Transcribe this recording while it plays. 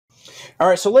All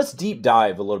right, so let's deep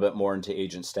dive a little bit more into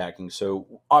agent stacking.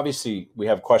 So obviously we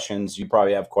have questions. You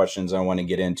probably have questions. I want to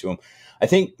get into them. I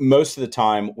think most of the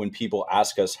time when people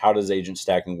ask us, how does agent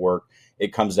stacking work?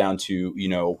 It comes down to,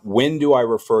 when do I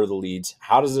refer the leads?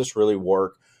 How does this really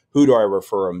work? Who do I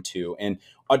refer them to? And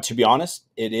to be honest,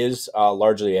 it is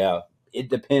largely it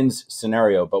depends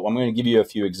scenario, but I'm going to give you a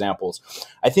few examples.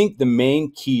 I think the main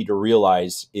key to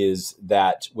realize is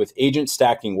that with agent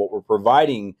stacking, what we're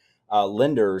providing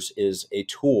lenders is a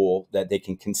tool that they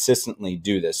can consistently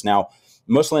do this. Now,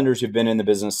 most lenders who've been in the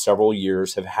business several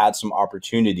years have had some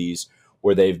opportunities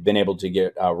where they've been able to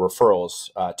get referrals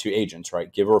to agents,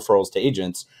 right? Give referrals to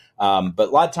agents. But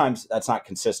a lot of times that's not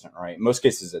consistent, right? In most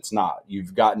cases, it's not.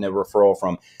 You've gotten a referral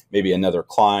from maybe another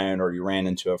client, or you ran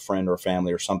into a friend or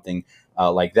family or something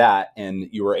like that. And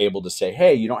you were able to say,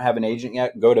 hey, you don't have an agent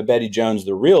yet? Go to Betty Jones,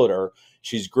 the realtor.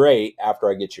 She's great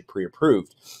after I get you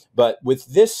pre-approved. But with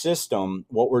this system,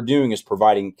 what we're doing is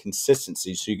providing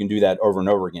consistency. So you can do that over and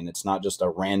over again. It's not just a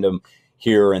random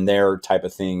here and there type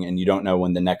of thing, and you don't know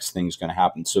when the next thing is going to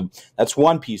happen. So that's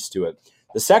one piece to it.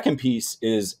 The second piece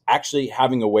is actually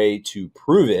having a way to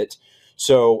prove it.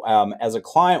 So as a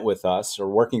client with us or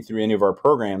working through any of our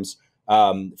programs,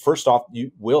 first off,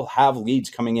 you will have leads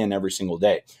coming in every single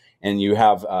day. And you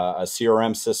have a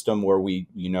CRM system where we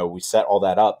set all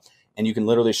that up. And you can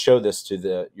literally show this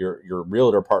to your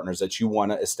realtor partners that you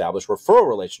want to establish referral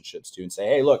relationships to, and say,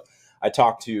 hey, look, I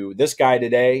talked to this guy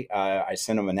today. I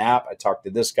sent him an app. I talked to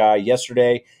this guy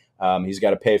yesterday. He's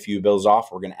got to pay a few bills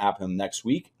off. We're going to app him next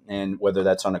week. And whether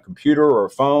that's on a computer or a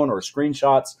phone or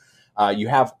screenshots, you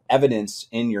have evidence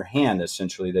in your hand,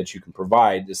 essentially, that you can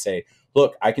provide to say,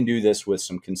 look, I can do this with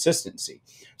some consistency.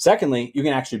 Secondly, you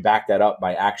can actually back that up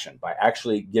by action, by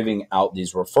actually giving out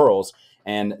these referrals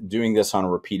and doing this on a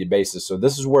repeated basis. So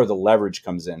this is where the leverage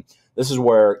comes in. This is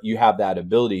where you have that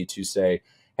ability to say,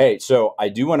 hey, so I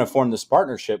do want to form this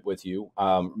partnership with you,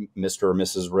 Mr. or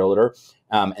Mrs. Realtor,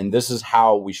 and this is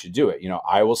how we should do it.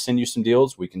 I will send you some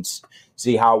deals. We can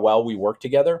see how well we work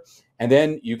together, and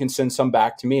then you can send some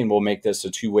back to me, and we'll make this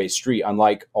a two-way street,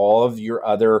 unlike all of your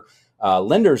other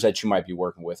lenders that you might be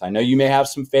working with. I know you may have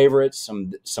some favorites,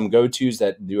 some go-tos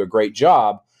that do a great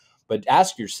job, but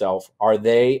ask yourself, are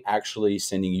they actually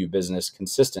sending you business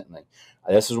consistently?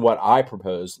 This is what I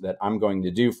propose that I'm going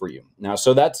to do for you. Now,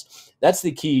 so that's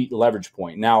the key leverage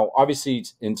point. Now, obviously,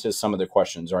 into some of the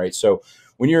questions, all right? So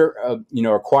when you're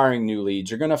acquiring new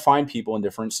leads, you're going to find people in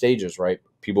different stages, right?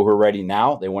 People who are ready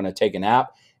now, they want to take an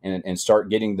app and start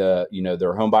getting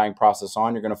their home buying process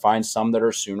on. You're going to find some that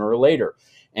are sooner or later.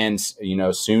 And,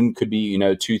 soon could be,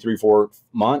 2, 3, 4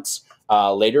 months.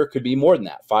 Later, it could be more than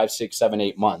that, 5, 6, 7,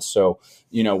 8 months. So,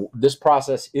 this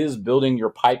process is building your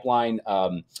pipeline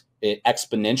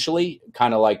exponentially,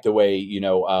 kind of like the way,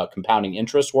 compounding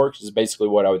interest works is basically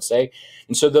what I would say.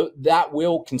 And so that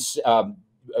will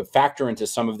factor into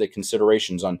some of the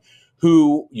considerations on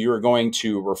who you're going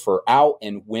to refer out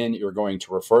and when you're going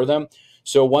to refer them.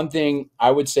 So one thing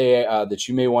I would say that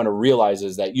you may want to realize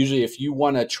is that usually if you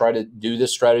want to try to do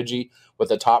this strategy with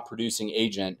a top producing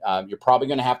agent, you're probably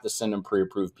going to have to send them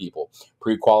pre-approved people,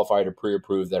 pre-qualified or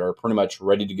pre-approved, that are pretty much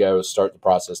ready to go start the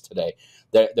process today.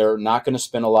 They're not going to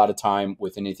spend a lot of time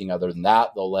with anything other than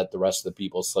that. They'll let the rest of the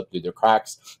people slip through their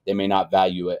cracks. They may not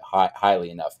value it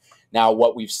highly enough. Now,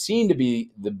 what we've seen to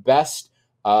be the best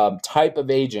type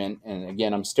of agent, and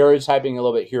again, I'm stereotyping a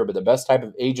little bit here, but the best type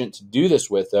of agent to do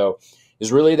this with, though,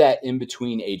 is really that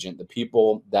in-between agent, the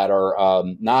people that are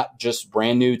not just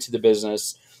brand new to the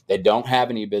business, they don't have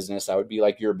any business. That would be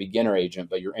like you're a beginner agent,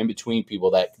 but you're in between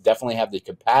people that definitely have the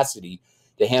capacity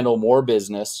to handle more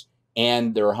business,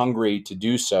 and they're hungry to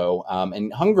do so.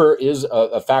 And hunger is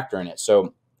a factor in it.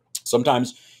 So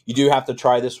sometimes you do have to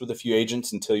try this with a few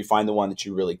agents until you find the one that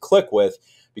you really click with.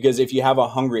 Because if you have a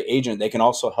hungry agent, they can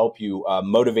also help you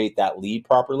motivate that lead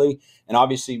properly. And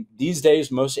obviously, these days,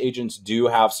 most agents do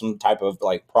have some type of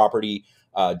like property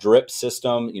drip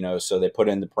system, so they put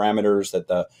in the parameters that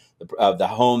the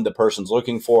home the person's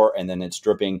looking for, and then it's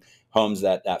dripping homes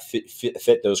that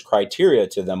fit those criteria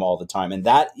to them all the time. And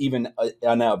that even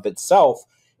in of itself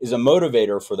is a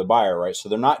motivator for the buyer, right? So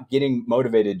they're not getting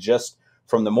motivated just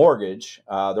from the mortgage.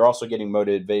 They're also getting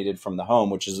motivated from the home,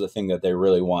 which is the thing that they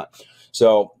really want.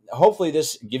 So hopefully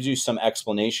this gives you some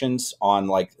explanations on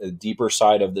like the deeper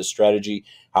side of this strategy,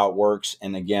 how it works.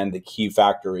 And again, the key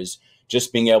factor is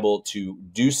just being able to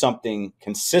do something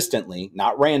consistently,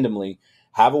 not randomly,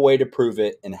 have a way to prove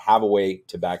it, and have a way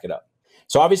to back it up.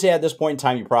 So obviously at this point in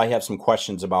time, you probably have some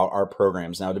questions about our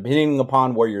programs. Now, depending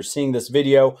upon where you're seeing this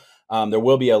video, There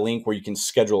will be a link where you can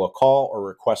schedule a call or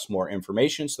request more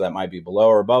information. So that might be below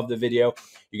or above the video.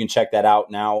 You can check that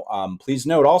out now. Please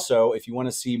note also, if you want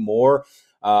to see more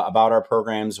about our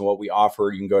programs and what we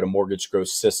offer, you can go to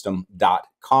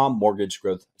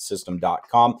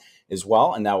mortgagegrowthsystem.com as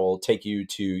well. And that will take you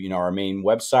to, our main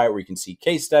website where you can see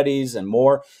case studies and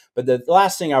more. But the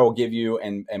last thing I will give you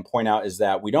and point out is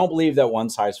that we don't believe that one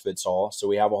size fits all. So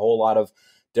we have a whole lot of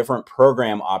different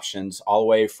program options all the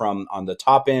way from on the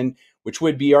top end, which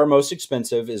would be our most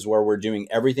expensive, is where we're doing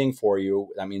everything for you.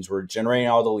 That means we're generating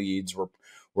all the leads.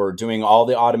 We're doing all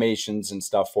the automations and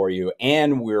stuff for you.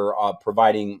 And we're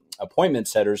providing appointment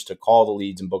setters to call the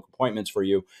leads and book appointments for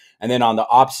you. And then on the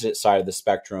opposite side of the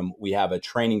spectrum, we have a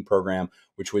training program,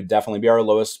 which would definitely be our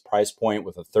lowest price point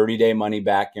with a 30-day money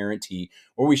back guarantee,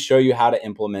 where we show you how to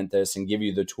implement this and give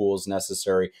you the tools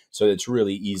necessary so it's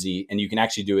really easy. And you can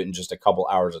actually do it in just a couple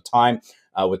hours of time.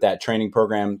 With that training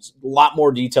program, a lot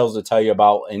more details to tell you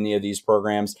about any of these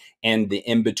programs and the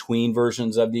in-between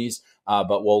versions of these.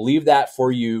 But we'll leave that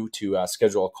for you to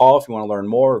schedule a call if you want to learn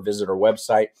more, or visit our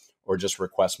website, or just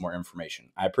request more information.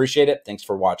 I appreciate it. Thanks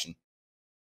for watching.